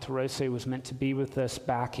 Bishop Monterroso was meant to be with us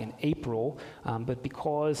back in April, but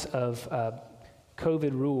because of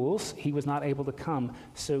COVID rules, he was not able to come.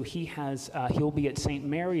 So he'll be at St.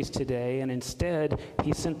 Mary's today, and instead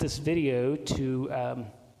he sent this video to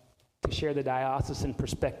share the diocesan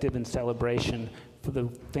perspective and celebration for the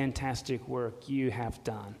fantastic work you have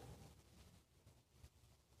done.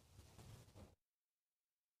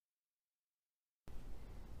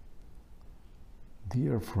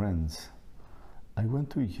 Dear friends, I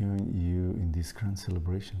want to join you in this grand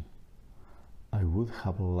celebration. I would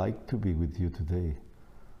have liked to be with you today,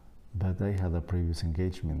 but I had a previous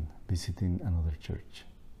engagement visiting another church.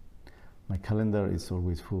 My calendar is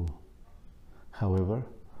always full. However,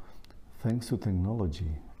 thanks to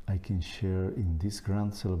technology, I can share in this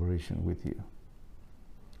grand celebration with you.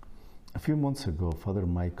 A few months ago, Father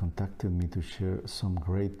Mike contacted me to share some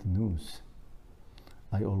great news.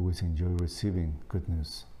 I always enjoy receiving good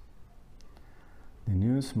news. The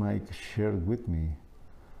news Mike shared with me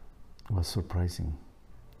was surprising.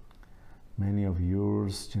 Many of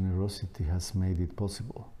yours generosity has made it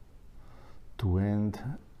possible to end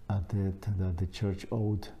a debt that the church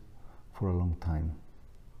owed for a long time.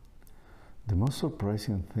 The most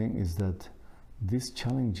surprising thing is that this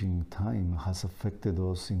challenging time has affected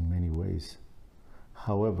us in many ways.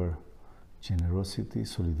 However, generosity,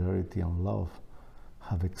 solidarity, and love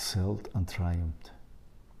have excelled and triumphed.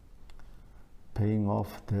 Paying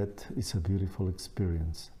off debt is a beautiful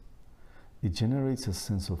experience. It generates a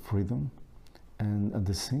sense of freedom and at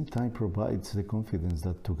the same time provides the confidence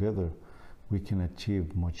that together we can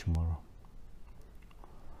achieve much more.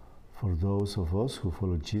 For those of us who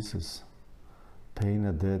follow Jesus, paying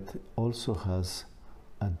a debt also has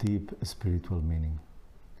a deep spiritual meaning.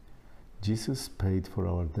 Jesus paid for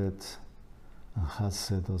our debts and has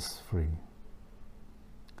set us free.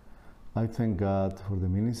 I thank God for the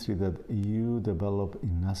ministry that you develop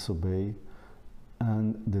in Nassau Bay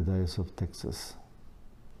and the Diocese of Texas.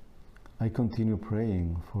 I continue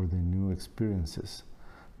praying for the new experiences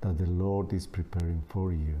that the Lord is preparing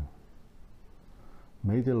for you.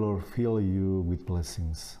 May the Lord fill you with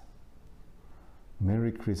blessings.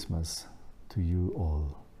 Merry Christmas to you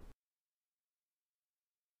all.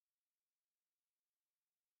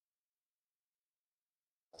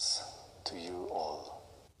 To you all.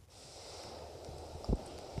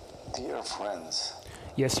 Dear friends.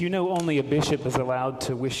 Yes, you know only a bishop is allowed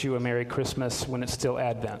to wish you a Merry Christmas when it's still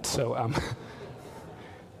Advent. So,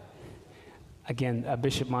 again,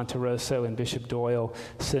 Bishop Monterosso and Bishop Doyle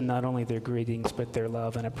send not only their greetings, but their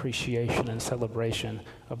love and appreciation and celebration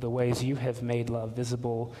of the ways you have made love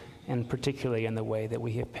visible, and particularly in the way that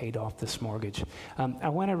we have paid off this mortgage. I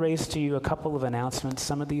want to raise to you a couple of announcements.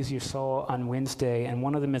 Some of these you saw on Wednesday, and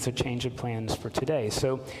one of them is a change of plans for today.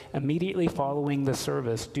 So immediately following the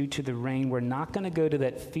service, due to the rain, we're not going to go to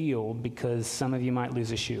that field because some of you might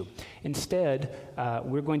lose a shoe. Instead,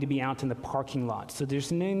 we're going to be out in the parking lot. So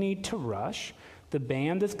there's no need to rush. The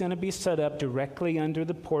band is going to be set up directly under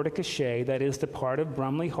the porte-cochere, that is the part of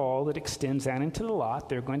Brumley Hall that extends out into the lot.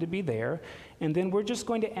 They're going to be there. And then we're just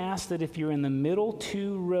going to ask that if you're in the middle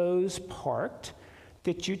 2 rows parked,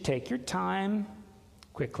 that you take your time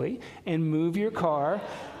quickly and move your car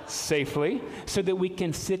safely so that we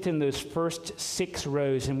can sit in those first 6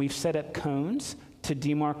 rows. And we've set up cones to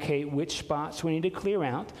demarcate which spots we need to clear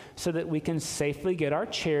out so that we can safely get our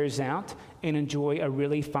chairs out and enjoy a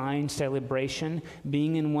really fine celebration,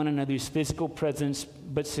 being in one another's physical presence,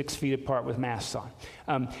 but 6 feet apart with masks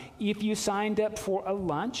on. If you signed up for a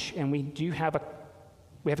lunch, and we have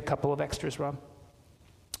a couple of extras, Rob.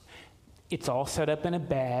 It's all set up in a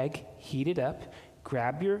bag, heated up.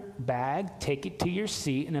 Grab your bag, take it to your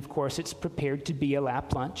seat, and of course it's prepared to be a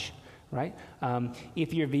lap lunch. Right?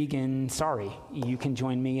 If you're vegan, sorry, you can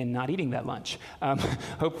join me in not eating that lunch.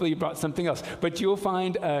 Hopefully you brought something else. But you'll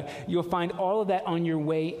find all of that on your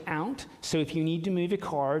way out. So if you need to move your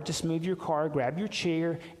car, just move your car, grab your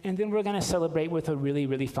chair, and then we're going to celebrate with a really,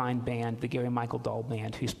 really fine band, the Gary Michael Dahl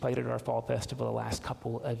Band, who's played at our Fall Festival the last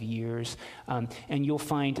couple of years. And you'll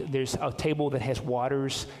find there's a table that has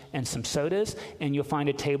waters and some sodas, and you'll find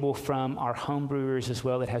a table from our home brewers as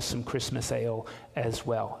well that has some Christmas ale as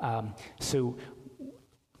well. So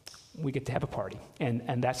we get to have a party,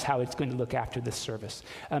 and that's how it's going to look after this service.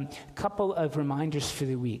 Couple of reminders for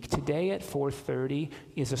the week. Today at 4:30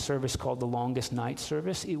 is a service called the Longest Night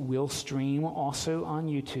Service. It will stream also on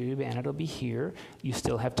YouTube, and it'll be here. You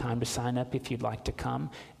still have time to sign up if you'd like to come.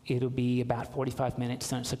 It'll be about 45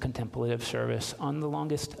 minutes, and it's a contemplative service on the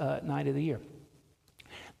longest night of the year.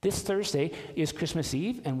 This Thursday is Christmas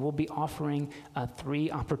Eve, and we'll be offering 3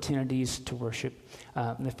 opportunities to worship.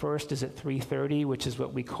 The first is at 3:30, which is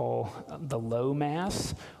what we call the low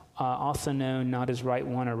mass, also known not as Rite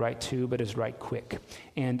 1 or Rite 2, but as Rite Quick.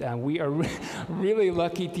 And we are really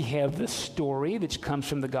lucky to have the story that comes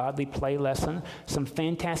from the Godly Play lesson, some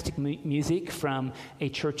fantastic music from a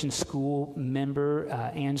church and school member,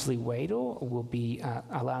 Ansley Wadle, will be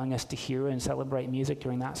allowing us to hear and celebrate music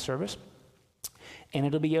during that service. And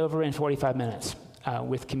it'll be over in 45 minutes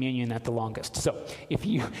with communion at the longest. So if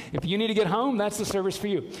you need to get home, that's the service for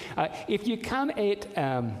you. If you come at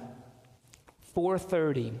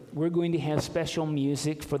 4:30, we're going to have special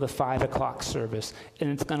music for the 5 o'clock service, and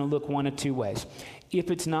it's going to look one of 2 ways. If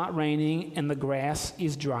it's not raining and the grass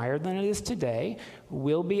is drier than it is today,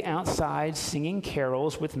 we'll be outside singing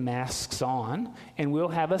carols with masks on, and we'll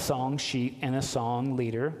have a song sheet and a song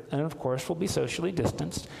leader, and of course we'll be socially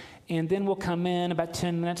distanced. And then we'll come in about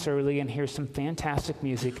 10 minutes early and hear some fantastic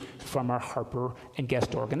music from our harper and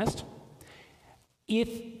guest organist.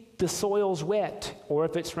 If the soil's wet or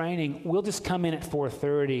if it's raining, we'll just come in at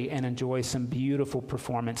 4:30 and enjoy some beautiful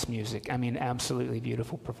performance music. I mean, absolutely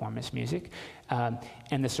beautiful performance music.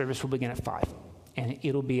 And the service will begin at 5. And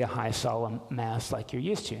it'll be a high solemn mass like you're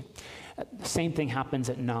used to. The same thing happens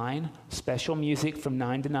at 9. Special music from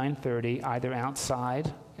 9 to 9:30, either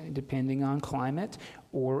outside, depending on climate,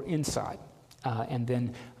 or inside. And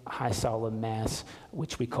then High Solemn Mass,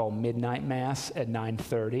 which we call Midnight Mass at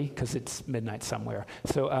 9:30, because it's midnight somewhere.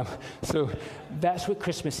 So that's what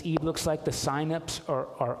Christmas Eve looks like. The sign-ups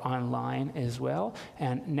are online as well.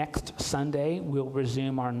 And next Sunday, we'll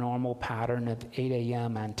resume our normal pattern of 8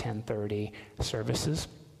 a.m. and 10:30 services.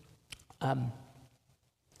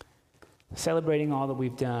 Celebrating all that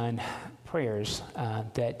we've done, prayers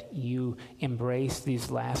that you embrace these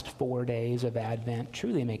last 4 days of Advent,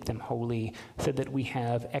 truly make them holy, so that we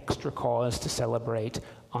have extra cause to celebrate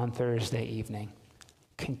on Thursday evening.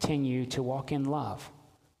 Continue to walk in love,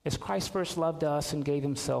 as Christ first loved us and gave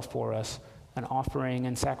himself for us, an offering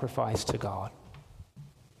and sacrifice to God.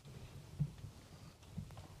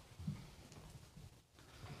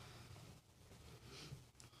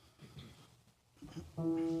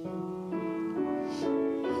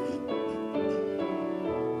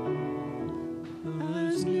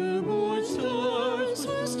 As newborn stars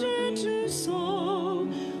listened to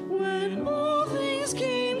song, when all things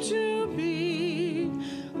came to be,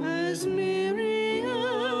 as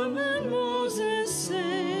Miriam and Moses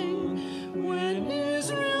sang, when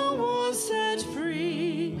Israel was set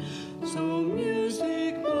free, so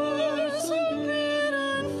music burst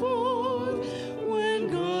and forth, when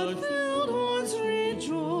God-filled hearts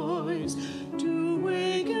rejoice, to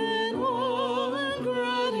waken awe and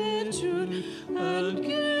gratitude, and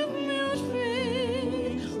give mute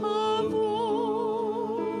faith a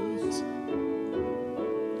voice.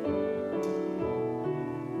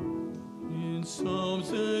 In psalms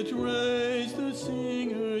that raise the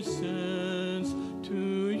singer's sense to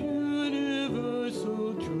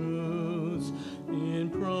universal truths, in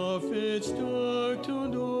prophets dark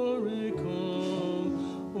toned oracle,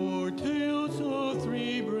 or tales of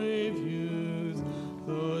three brave youths,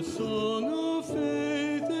 the song of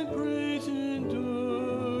faith and praise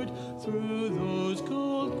endured through those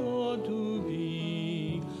called God to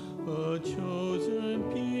be a chosen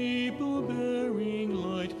people, bearing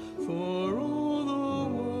light for all the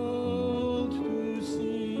world to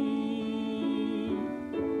see.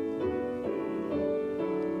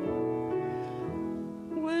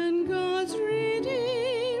 When God's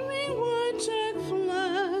redeeming word took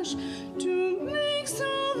flesh to make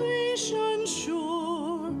salvation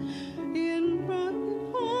sure, in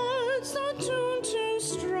hearts attuned to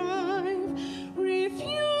strive,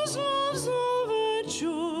 refuse love's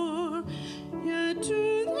overture, yet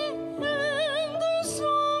to the end the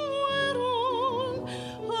song went on,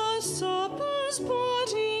 a supper's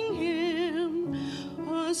parting hymn,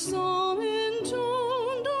 a psalm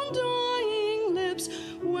intoned on dying lips,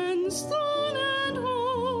 when stone and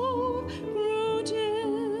hope grew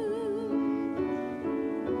dim.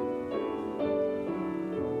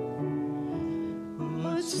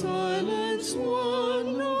 But silence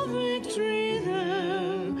won no victory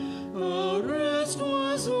there, a rest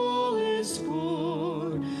was all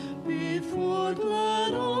explored, before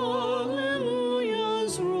glad alleluias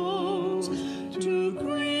rose, to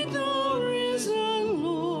greet the risen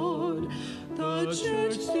Lord. The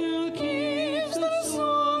church still keeps the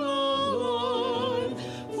song alive,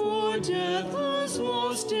 for death has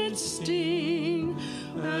lost its sting,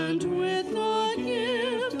 and with the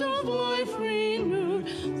gift of life renewed,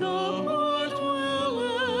 the heart will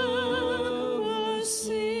ever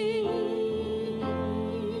sing.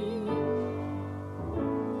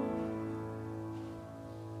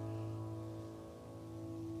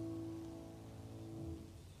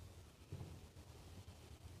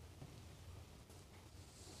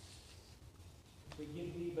 We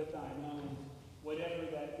give thee but thine own, whatever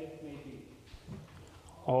that gift may be.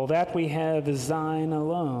 All that we have is thine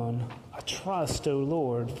alone. A trust, O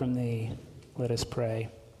Lord, from thee. Let us pray.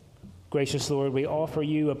 Gracious Lord, we offer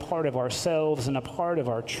you a part of ourselves and a part of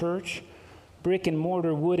our church, brick and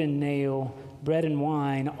mortar, wood and nail, bread and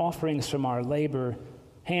wine, offerings from our labor,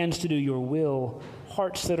 hands to do your will,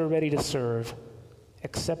 hearts that are ready to serve.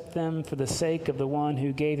 Accept them for the sake of the one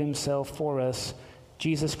who gave himself for us,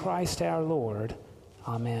 Jesus Christ our Lord.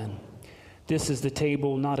 Amen. This is the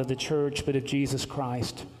table not of the church, but of Jesus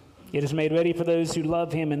Christ. It is made ready for those who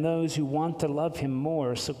love him and those who want to love him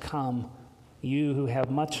more. So come, you who have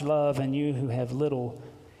much love and you who have little,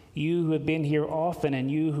 you who have been here often and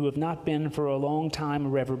you who have not been for a long time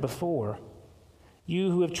or ever before, you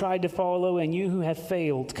who have tried to follow and you who have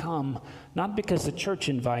failed, come, not because the church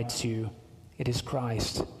invites you, it is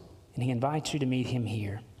Christ, and he invites you to meet him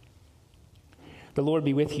here. The Lord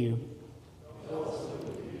be with you.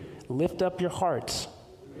 Lift up your hearts.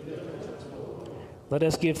 Let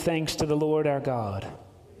us give thanks to the Lord our God.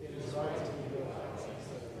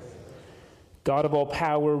 God of all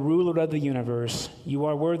power, ruler of the universe, you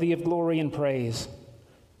are worthy of glory and praise.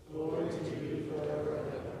 Glory to you forever and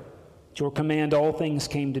ever. your command, all things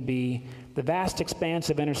came to be. The vast expanse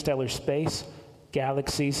of interstellar space,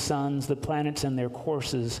 galaxies, suns, the planets and their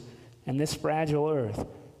courses, and this fragile earth,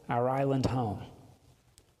 our island home.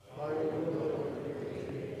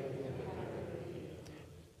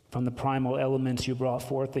 From the primal elements you brought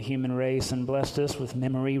forth the human race and blessed us with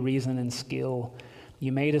memory, reason, and skill.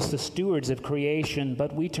 You made us the stewards of creation,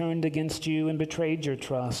 but we turned against you and betrayed your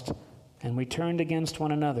trust, and we turned against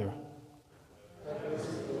one another.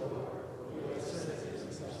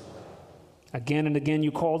 Again and again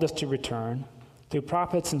you called us to return. Through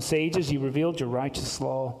prophets and sages you revealed your righteous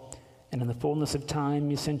law, and in the fullness of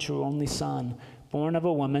time you sent your only Son, born of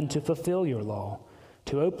a woman, to fulfill your law,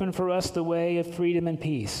 to open for us the way of freedom and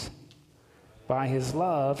peace. By his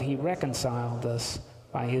love he reconciled us.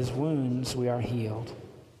 By his wounds we are healed.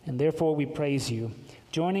 And therefore we praise you,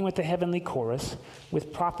 joining with the heavenly chorus,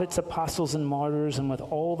 with prophets, apostles, and martyrs, and with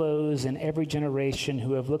all those in every generation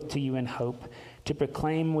who have looked to you in hope, to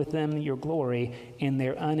proclaim with them your glory in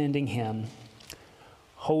their unending hymn.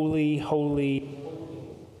 Holy, holy,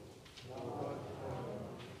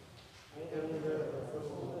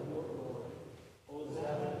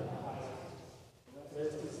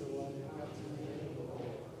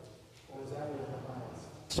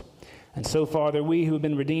 and so, Father, we who have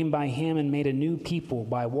been redeemed by him and made a new people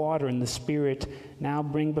by water and the Spirit now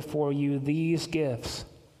bring before you these gifts.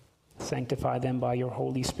 Sanctify them by your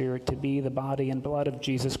Holy Spirit to be the body and blood of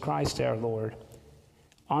Jesus Christ our Lord.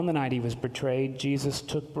 On the night he was betrayed, Jesus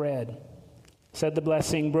took bread, said the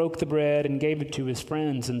blessing, broke the bread, and gave it to his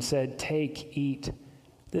friends and said, "Take, eat.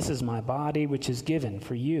 This is my body which is given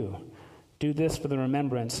for you. Do this for the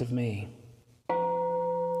remembrance of me."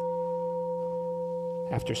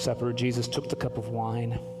 After supper, Jesus took the cup of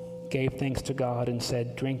wine, gave thanks to God, and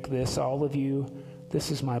said, "Drink this, all of you.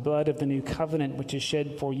 This is my blood of the new covenant, which is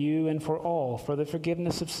shed for you and for all for the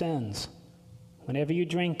forgiveness of sins. Whenever you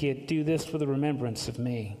drink it, do this for the remembrance of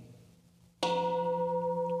me."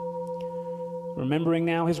 Remembering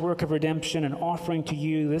now his work of redemption and offering to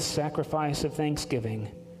you this sacrifice of thanksgiving,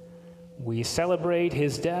 we celebrate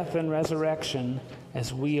his death and resurrection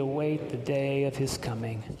as we await the day of his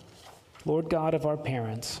coming. Lord God of our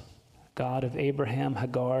parents, God of Abraham,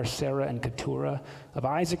 Hagar, Sarah, and Keturah, of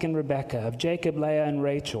Isaac and Rebekah, of Jacob, Leah, and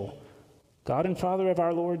Rachel, God and Father of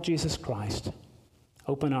our Lord Jesus Christ,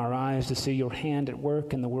 open our eyes to see your hand at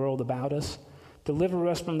work in the world about us. Deliver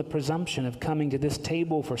us from the presumption of coming to this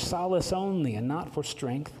table for solace only and not for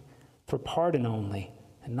strength, for pardon only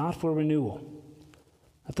and not for renewal.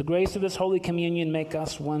 Let the grace of this Holy Communion make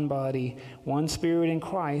us one body, one spirit in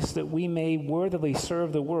Christ, that we may worthily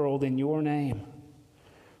serve the world in your name.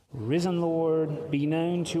 Risen Lord, be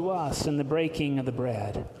known to us in the breaking of the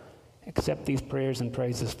bread. Accept these prayers and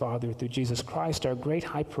praises, Father, through Jesus Christ, our great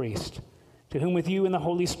high priest, to whom with you and the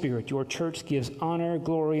Holy Spirit your church gives honor,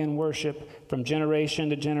 glory, and worship from generation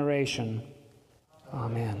to generation.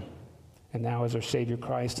 Amen. And now, as our Savior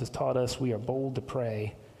Christ has taught us, we are bold to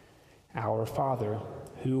pray, "Our Father,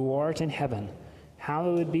 who art in heaven,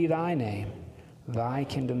 hallowed be thy name. Thy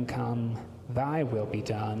kingdom come, thy will be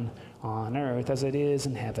done, on earth as it is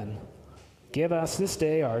in heaven. Give us this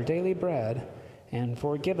day our daily bread, and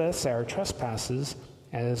forgive us our trespasses,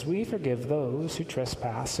 as we forgive those who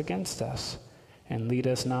trespass against us. And lead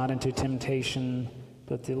us not into temptation,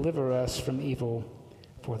 but deliver us from evil.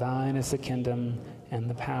 For thine is the kingdom, and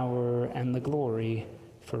the power, and the glory,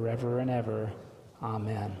 forever and ever.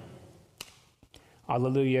 Amen."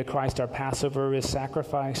 Alleluia, Christ our Passover is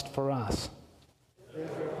sacrificed for us.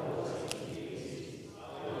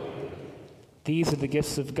 These are the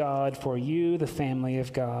gifts of God for you, the family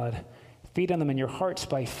of God. Feed on them in your hearts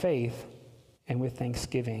by faith and with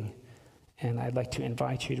thanksgiving. And I'd like to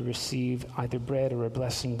invite you to receive either bread or a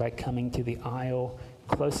blessing by coming to the aisle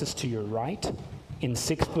closest to your right. In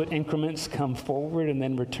 6-foot increments, come forward and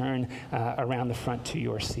then return around the front to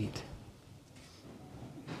your seat.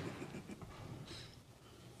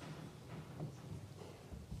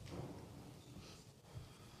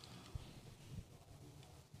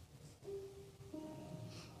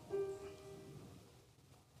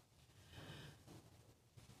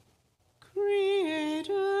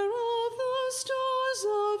 Creator of the stars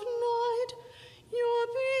of night, your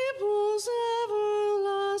people's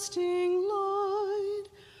everlasting light.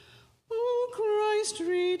 O Christ,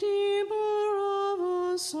 Redeemer of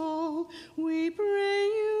us all, we pray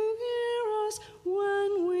you hear us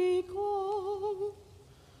when we call.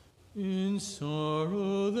 In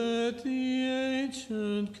sorrow that the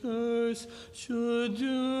ancient curse should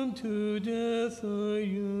doom to death the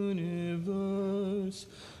universe,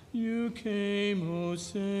 you came, O O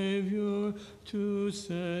Savior, to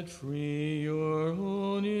set free your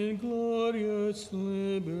own in glorious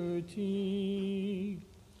liberty.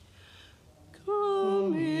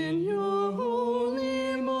 Come in your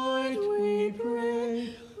holy might, we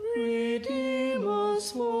pray, redeem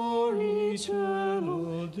us for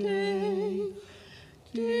eternal day.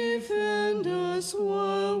 Defend us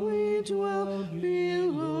while we dwell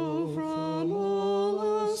below from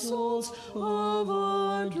all assaults of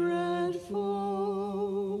our dread foe.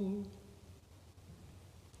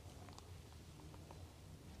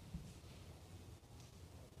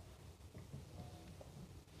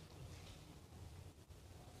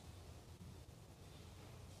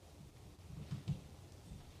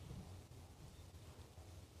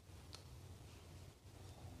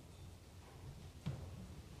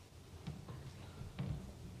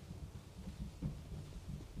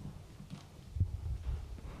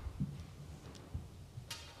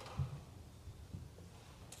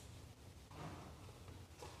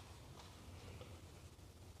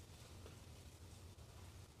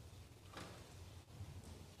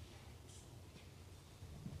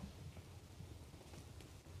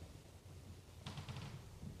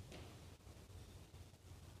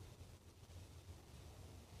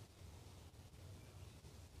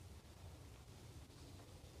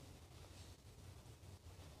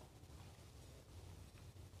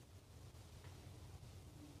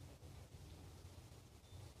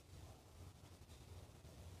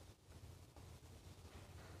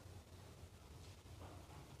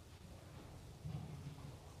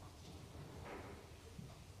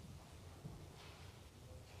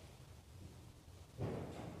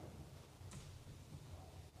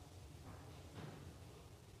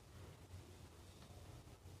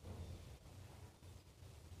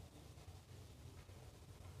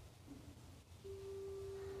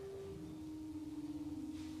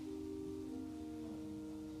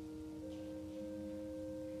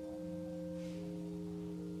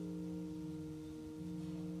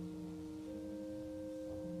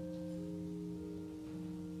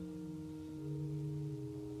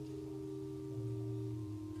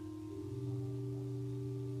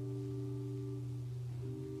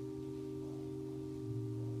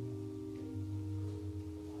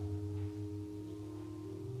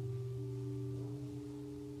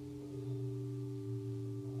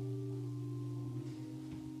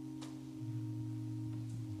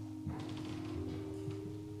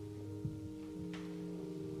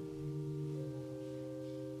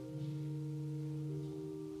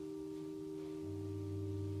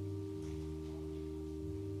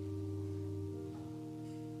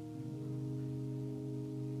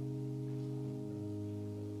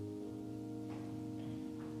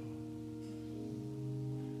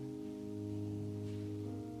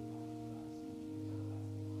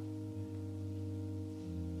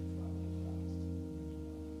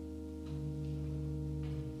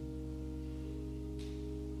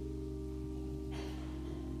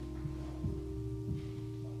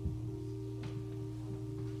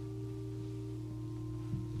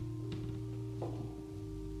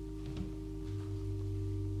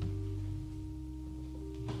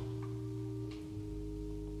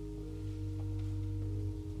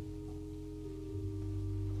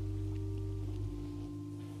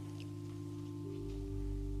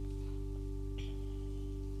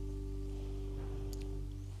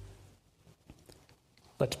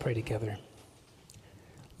 Let's pray together.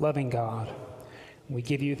 Loving God, we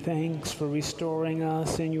give you thanks for restoring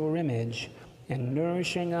us in your image and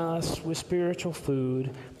nourishing us with spiritual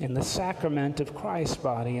food in the sacrament of Christ's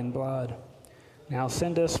body and blood. Now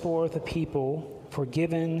send us forth a people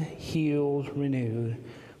forgiven, healed, renewed,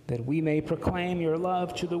 that we may proclaim your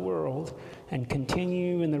love to the world and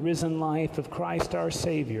continue in the risen life of Christ our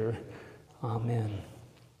Savior. Amen.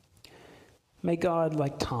 May God,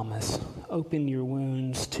 like Thomas, open your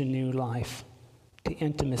wounds to new life, to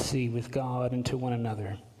intimacy with God and to one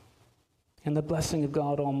another. And the blessing of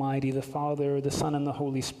God Almighty, the Father, the Son, and the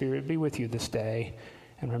Holy Spirit be with you this day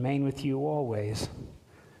and remain with you always.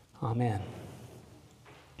 Amen.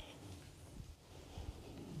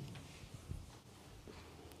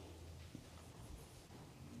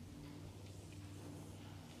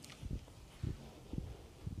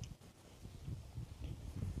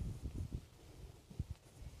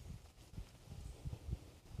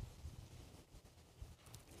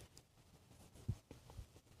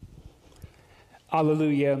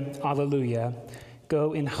 Alleluia, alleluia.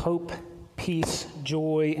 Go in hope, peace,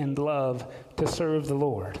 joy, and love to serve the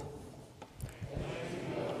Lord.